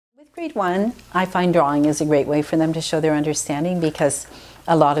Grade 1, I find drawing is a great way for them to show their understanding because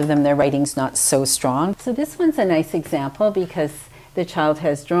a lot of them, their writing's not so strong. So this one's a nice example because the child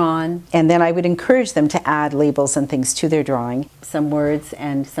has drawn, and then I would encourage them to add labels and things to their drawing. Some words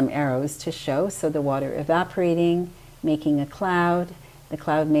and some arrows to show. So the water evaporating, making a cloud, the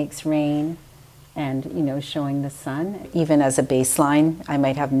cloud makes rain, and showing the sun. Even as a baseline, I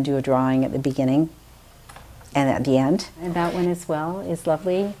might have them do a drawing at the beginning and at the end. And that one as well is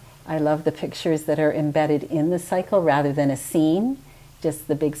lovely. I love the pictures that are embedded in the cycle rather than a scene, just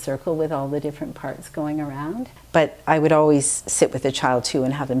the big circle with all the different parts going around. But I would always sit with the child too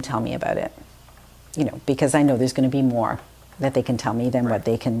and have them tell me about it, because I know there's going to be more that they can tell me than what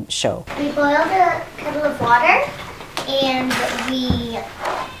they can show. We boiled a kettle of water and we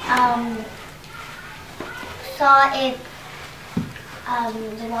saw if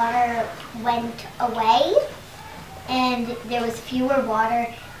the water went away and there was fewer water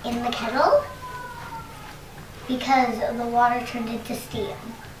in the kettle because the water turned into steam.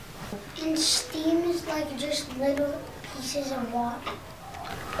 And steam is like just little pieces of water.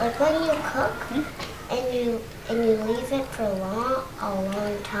 Like when you cook and you leave it for a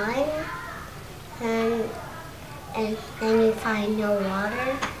long time and then you find no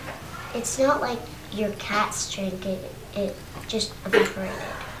water, it's not like your cats drink it, it just evaporated.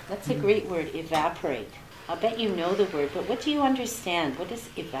 That's a great word, evaporate. I'll bet you know the word, but what do you understand? What does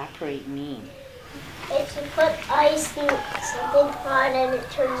evaporate mean? It's you put ice in something hot and it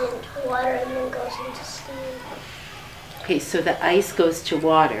turns into water and then goes into steam. Okay, so the ice goes to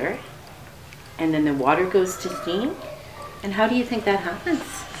water, and then the water goes to steam? And how do you think that happens?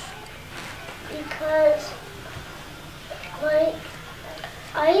 Because, like,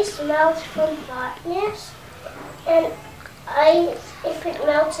 ice melts from hotness, and ice, if it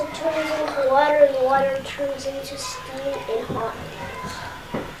melts, it turns into water, and water turns into steam in hotness.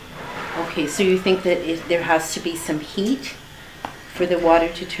 Okay, so you think that there has to be some heat for the water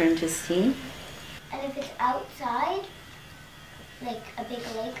to turn to steam? And if it's outside, like a big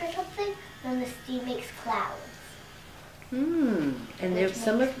lake or something, then the steam makes clouds. And there's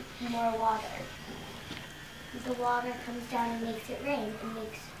some of more water. The water comes down and makes it rain and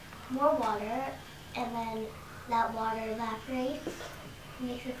makes more water, and then that water evaporates and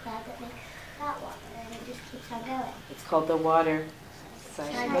makes a cloud that makes that water, and it just keeps on going. It's called the water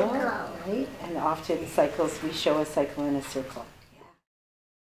cycle, right? And often cycles, we show a cycle in a circle.